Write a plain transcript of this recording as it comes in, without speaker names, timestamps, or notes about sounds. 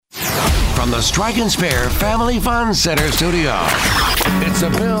from the Strike and Spare Family Fun Center studio, it's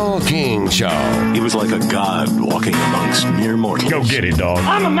the Bill King Show. He was like a god walking amongst mere mortals. Go get it, dog.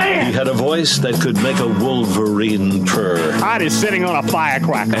 I'm a man. He had a voice that could make a wolverine purr. Hot is sitting on a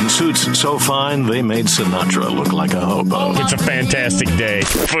firecracker. And suits so fine, they made Sinatra look like a hobo. It's a fantastic day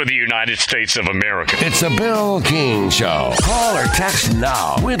for the United States of America. It's the Bill King Show. Call or text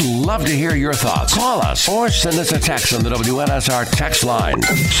now. We'd love to hear your thoughts. Call us or send us a text on the WNSR text line.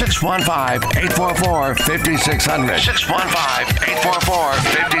 615-844-5600.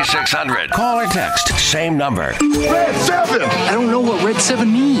 615-844-5600. Call or text. Same number. Red 7. I don't know what Red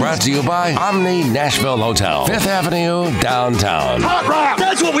 7 means. Brought to you by Omni Nashville Hotel, 5th Avenue, downtown. Hot rock.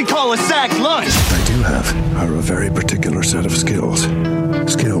 That's what we call a sack lunch. I do have are a very particular set of skills.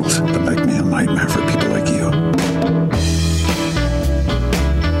 Skills that make me a nightmare for people like you.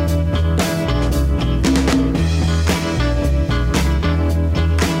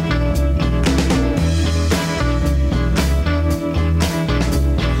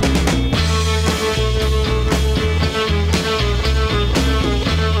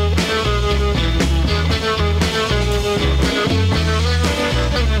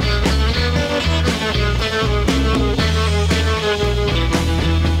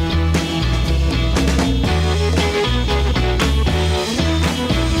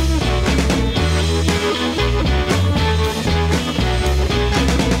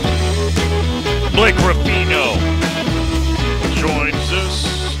 Ruffino joins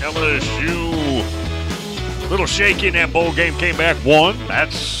us. LSU, little shaky in that bowl game, came back, won.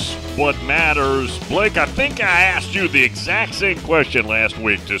 That's what matters. Blake, I think I asked you the exact same question last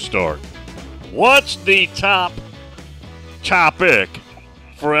week to start. What's the top topic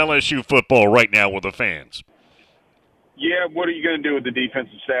for LSU football right now with the fans? Yeah, what are you going to do with the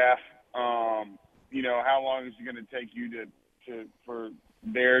defensive staff? How long is it going to take you for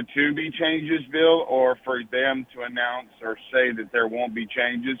there to be changes, Bill, or for them to announce or say that there won't be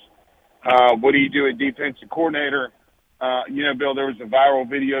changes? What do you do at defensive coordinator? Bill, there was a viral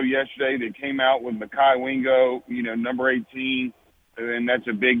video yesterday that came out with Mekhi Wingo, number 18, and that's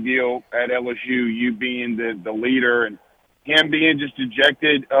a big deal at LSU, you being the leader, and him being just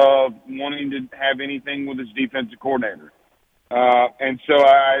dejected of wanting to have anything with his defensive coordinator. And so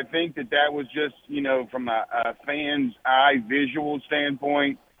I think that was just, from a fan's eye visual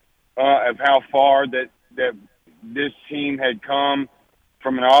standpoint of how far that this team had come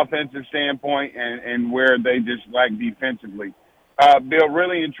from an offensive standpoint and where they just lack defensively. Bill,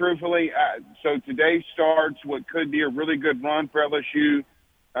 really and truthfully, so today starts what could be a really good run for LSU.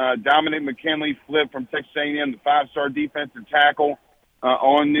 Dominic McKinley flipped from Texas A&M to five-star defensive tackle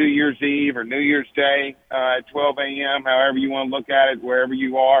on New Year's Eve or New Year's Day at 12 a.m., however you want to look at it, wherever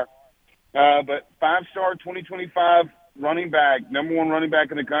you are. But five-star 2025 running back, number one running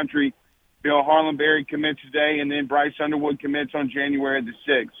back in the country, Bill Harlan Berry commits today, and then Bryce Underwood commits on January the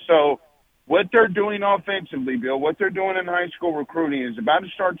 6th. So what they're doing offensively, Bill, what they're doing in high school recruiting is about to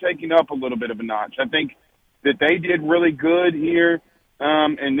start taking up a little bit of a notch. I think that they did really good here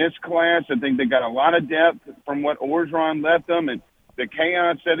in this class. I think they got a lot of depth from what Orgeron left them and the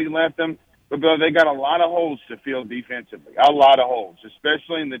chaos that he left them. But, Bill, they got a lot of holes to fill defensively, a lot of holes,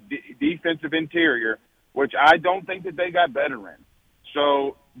 especially in the defensive interior, which I don't think that they got better in.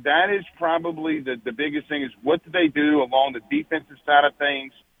 So that is probably the biggest thing is what do they do along the defensive side of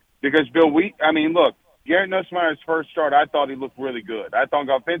things? Because, Bill, look, Garrett Nussmeier's first start, I thought he looked really good. I thought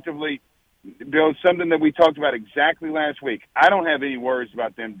offensively, Bill, something that we talked about exactly last week. I don't have any worries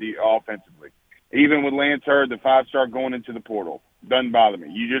about them offensively. Even with Lance Hurd, the five-star going into the portal, doesn't bother me.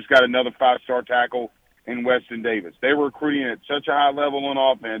 You just got another five-star tackle in Weston Davis. They were recruiting at such a high level on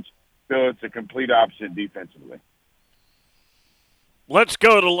offense, Bill, it's a complete opposite defensively. Let's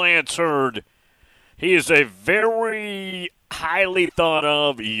go to Lance Hurd. He is a very highly thought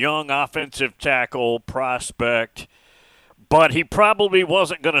of young offensive tackle prospect, but he probably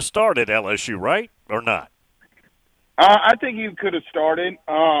wasn't going to start at LSU, right? Or not? I think he could have started.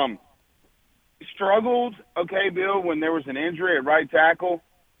 Struggled, okay, Bill, when there was an injury at right tackle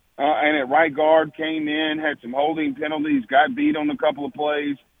and at right guard, came in, had some holding penalties, got beat on a couple of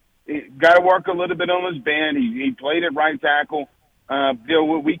plays. Got to work a little bit on his bend. He played at right tackle. Bill,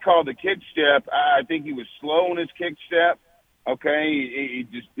 what we call the kick step, I think he was slow on his kick step. Okay,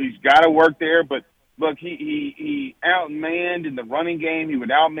 he's got to work there. But look, he outmanned in the running game. He would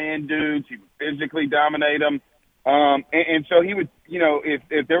outman dudes. He would physically dominate them. And so he would,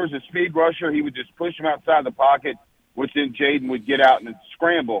 if there was a speed rusher, he would just push him outside the pocket, which then Jaden would get out and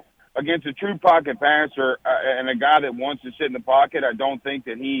scramble. Against a true pocket passer and a guy that wants to sit in the pocket, I don't think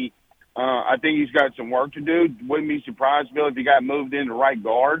that I think he's got some work to do. Wouldn't be surprised, Bill, if he got moved into right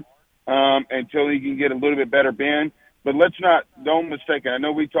guard until he can get a little bit better bend. But don't mistake it. I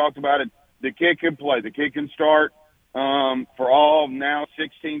know we talked about it. The kid can play. The kid can start for all now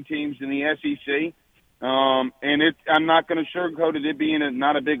 16 teams in the SEC. And I'm not going to sugarcoat it being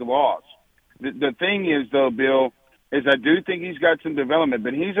not a big loss. The thing is, though, Bill, is I do think he's got some development,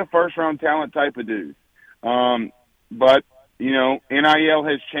 but he's a first-round talent type of dude. But, NIL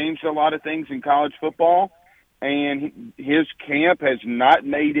has changed a lot of things in college football, and his camp has not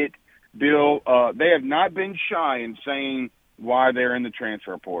made it, Bill. They have not been shy in saying why they're in the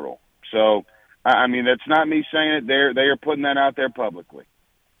transfer portal. So, that's not me saying it. They are putting that out there publicly.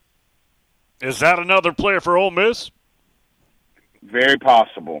 Is that another player for Ole Miss? Very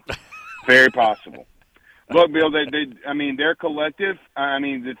possible. Very possible. Look, Bill, they're collective.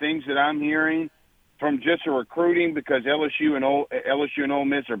 The things that I'm hearing from just the recruiting, because LSU and Ole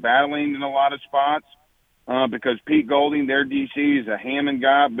Miss are battling in a lot of spots, because Pete Golding, their DC, is a Hammond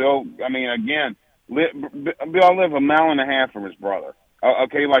guy. Bill, Bill, I live a mile and a half from his brother.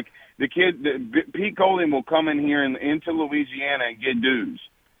 Okay, like the kid, Pete Golding will come in here into Louisiana and get dues.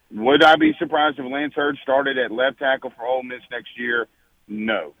 Would I be surprised if Lance Hurd started at left tackle for Ole Miss next year?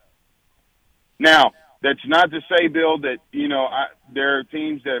 No. Now, that's not to say, Bill, that, there are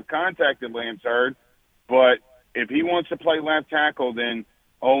teams that have contacted Lance Hurd, but if he wants to play left tackle, then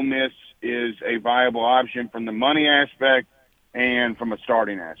Ole Miss is a viable option from the money aspect and from a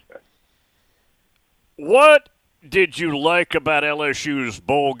starting aspect. What did you like about LSU's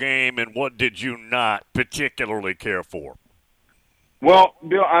bowl game, and what did you not particularly care for? Well,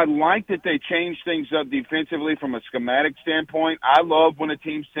 Bill, I like that they changed things up defensively from a schematic standpoint. I love when a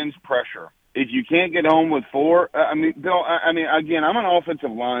team sends pressure. If you can't get home with 4, Bill, again, I'm an offensive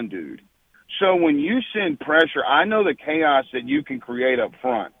line dude. So when you send pressure, I know the chaos that you can create up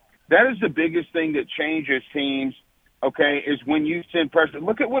front. That is the biggest thing that changes teams, okay, is when you send pressure.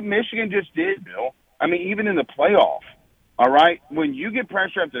 Look at what Michigan just did, Bill. Even in the playoff, all right? When you get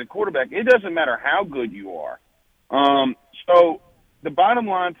pressure after the quarterback, it doesn't matter how good you are. So the bottom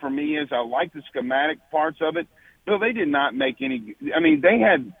line for me is I like the schematic parts of it. Bill, they did not make any – they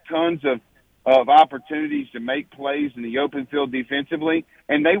had tons of opportunities to make plays in the open field defensively,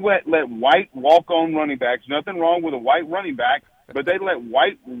 and they let white walk-on running backs – nothing wrong with a white running back, but they let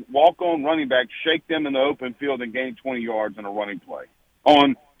white walk-on running backs shake them in the open field and gain 20 yards on a running play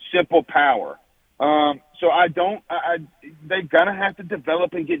on simple power. So they've got to have to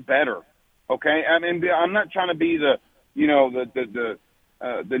develop and get better, okay? I'm not trying to be the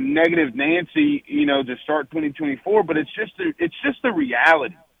negative Nancy, to start 2024, but it's just the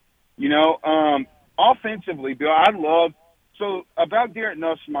reality, Offensively, Bill, about Garrett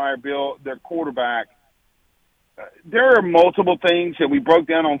Nussmeier, Bill, their quarterback. There are multiple things that we broke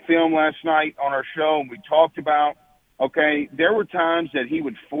down on film last night on our show, and we talked about. Okay, there were times that he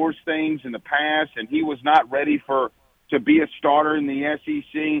would force things in the past, and he was not ready to be a starter in the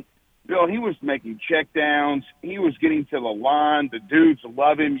SEC. Bill, he was making checkdowns. He was getting to the line. The dudes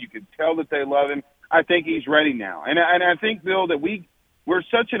love him. You can tell that they love him. I think he's ready now. And I think, Bill, that we're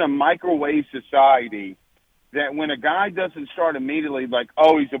such in a microwave society that when a guy doesn't start immediately, like,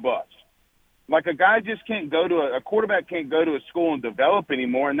 oh, he's a bust. Like a quarterback can't go to a school and develop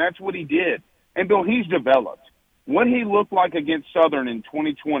anymore, and that's what he did. And, Bill, he's developed. What he looked like against Southern in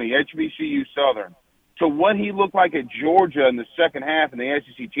 2020, HBCU Southern, to what he looked like at Georgia in the second half in the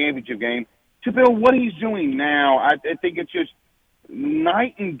SEC championship game, to Bill, what he's doing now, I think it's just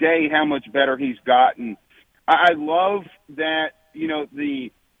night and day how much better he's gotten. I love that,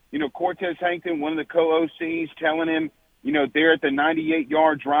 Cortez Hankton, one of the co-OCs, telling him, there at the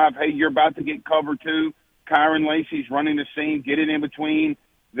 98-yard drive, hey, you're about to get cover 2. Kyron Lacey's running the seam, get it in between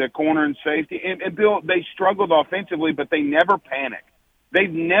the corner and safety. And Bill, they struggled offensively, but they never panicked.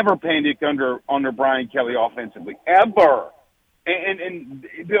 They've never panicked under Brian Kelly offensively, ever. And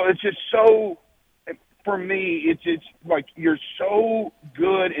Bill, it's just so, for me, it's like you're so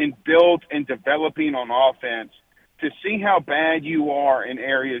good and built and developing on offense. To see how bad you are in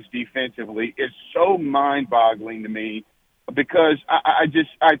areas defensively is so mind-boggling to me, because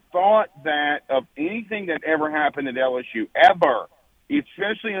I thought that of anything that ever happened at LSU, ever,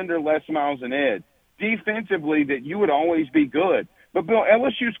 especially under Les Miles and Ed, defensively, that you would always be good. But, Bill,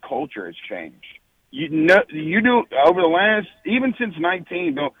 LSU's culture has changed. You do over the last, even since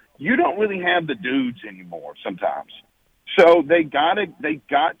 19, Bill, you don't really have the dudes anymore sometimes. So they got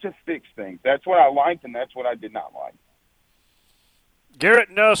to fix things. That's what I liked, and that's what I did not like. Garrett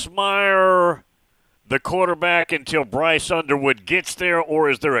Nussmeier, the quarterback until Bryce Underwood gets there, or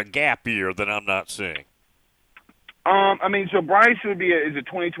is there a gap year that I'm not seeing? So Bryce is a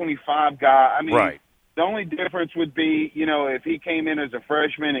 2025 guy. Right. The only difference would be, if he came in as a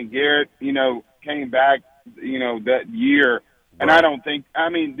freshman and Garrett, came back, that year. And Right. I don't think –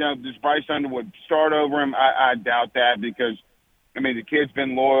 does Bryce Underwood start over him? I doubt that because, the kid's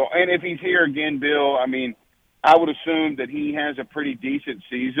been loyal. And if he's here again, Bill, I would assume that he has a pretty decent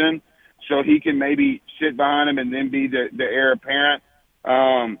season so he can maybe sit behind him and then be the heir apparent.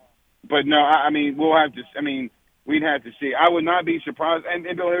 But, no, we'll have to – we'd have to see. I would not be surprised. And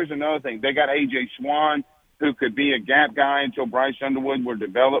Bill, here's another thing. They got A.J. Swan, who could be a gap guy until Bryce Underwood were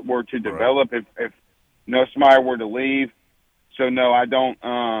to develop if Nussmeier were to leave. So no, I don't.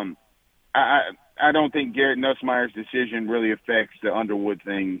 I don't think Garrett Nussmeier's decision really affects the Underwood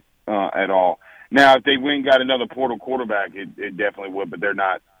thing at all. Now, if they went and got another portal quarterback, it definitely would. But they're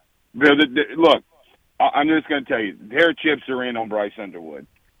not. Look, I'm just going to tell you, their chips are in on Bryce Underwood.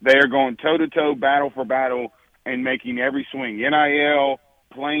 They are going toe to toe, battle for battle, and making every swing. NIL,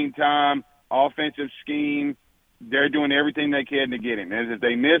 playing time, offensive scheme. They're doing everything they can to get him. And if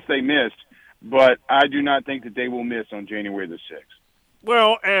they miss, they missed. But I do not think that they will miss on January the 6th.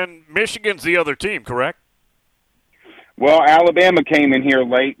 Well, and Michigan's the other team, correct? Well, Alabama came in here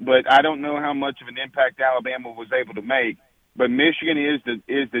late, but I don't know how much of an impact Alabama was able to make. But Michigan is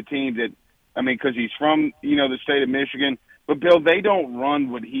the team that, because he's from, the state of Michigan. But, Bill, they don't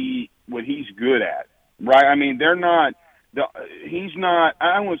run what he's good at, right? They're not – he's not –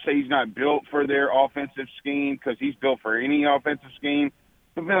 I don't want to say he's not built for their offensive scheme because he's built for any offensive scheme.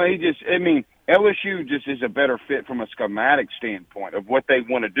 But, Bill, LSU just is a better fit from a schematic standpoint of what they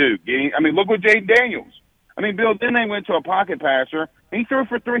want to do. Look what Jaden Daniels. Bill, then they went to a pocket passer. He threw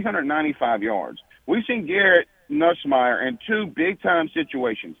for 395 yards. We've seen Garrett Nussmeier in two big-time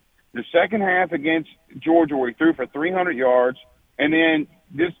situations. The second half against Georgia where he threw for 300 yards, and then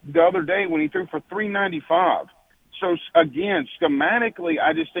the other day when he threw for 395. So, again, schematically,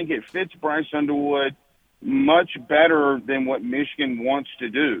 I just think it fits Bryce Underwood much better than what Michigan wants to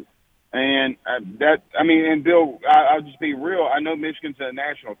do. And and Bill, I'll just be real. I know Michigan's in a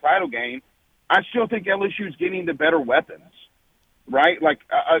national title game. I still think LSU's getting the better weapons, right?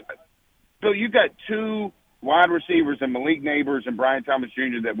 Bill, you got two wide receivers in Malik Neighbors and Brian Thomas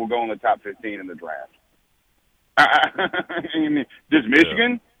Jr. that will go in the top 15 in the draft. Does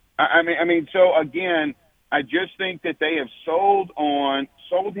Michigan? Yeah. So again, I just think that they have sold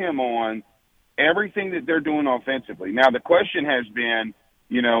him on everything that they're doing offensively. Now the question has been,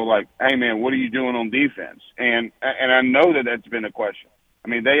 hey man, what are you doing on defense? And I know that that's been a question.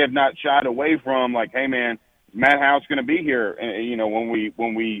 They have not shied away from hey man, is Matt House going to be here?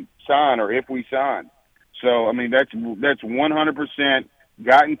 When we sign or if we sign. So that's 100%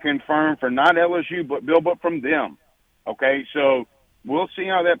 gotten confirmed for not LSU, but from them. Okay, so we'll see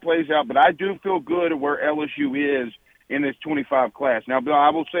how that plays out. But I do feel good at where LSU is in this 25 class. Now, Bill, I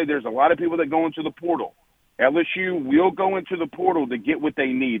will say there's a lot of people that go into the portal. LSU will go into the portal to get what they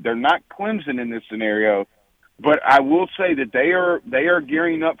need. They're not Clemson in this scenario, but I will say that they are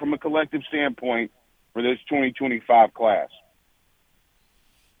gearing up from a collective standpoint for this 2025 class.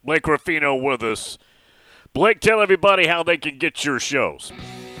 Blake Ruffino with us. Blake, tell everybody how they can get your shows.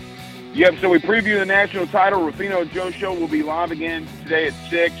 Yep, so we preview the national title. Ruffino and Joe show will be live again today at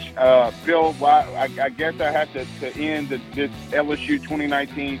 6. Bill, I guess I have to end this LSU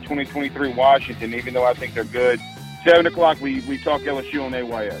 2019-2023 Washington, even though I think they're good. 7 o'clock, we talk LSU on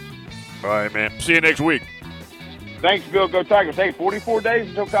AYS. All right, man. See you next week. Thanks, Bill. Go Tigers. Hey, 44 days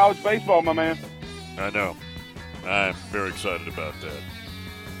until college baseball, my man. I know. I'm very excited about that.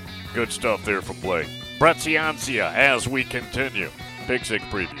 Good stuff there from Blake. Brett Ciancia as we continue. Big Six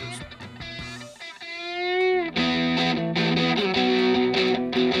previews.